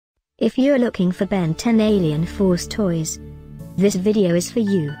If you're looking for Ben 10 Alien Force toys, this video is for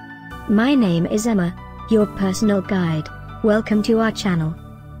you. My name is Emma, your personal guide. Welcome to our channel.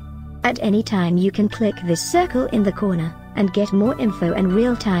 At any time you can click this circle in the corner, and get more info and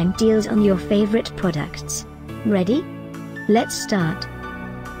real-time deals on your favorite products. Ready? Let's start.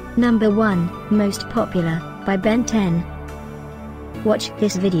 Number 1, Most Popular, by Ben 10. Watch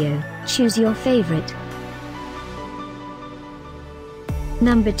this video, choose your favorite.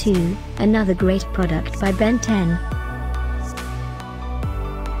 Number 2, another great product by Ben 10.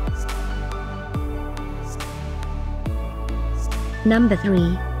 Number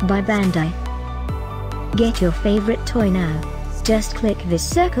 3, by Bandai. Get your favorite toy now. Just click this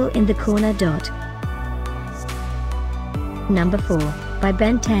circle in the corner dot. Number 4, by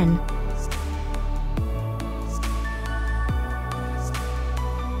Ben 10.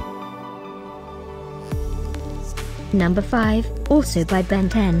 Number 5, also by Ben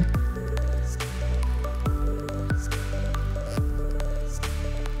 10.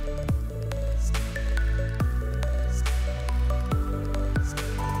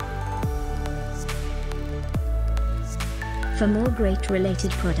 For more great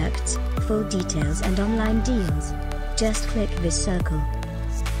related products, full details and online deals, just click this circle.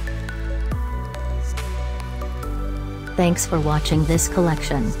 Thanks for watching this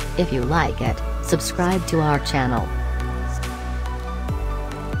collection. If you like it, subscribe to our channel.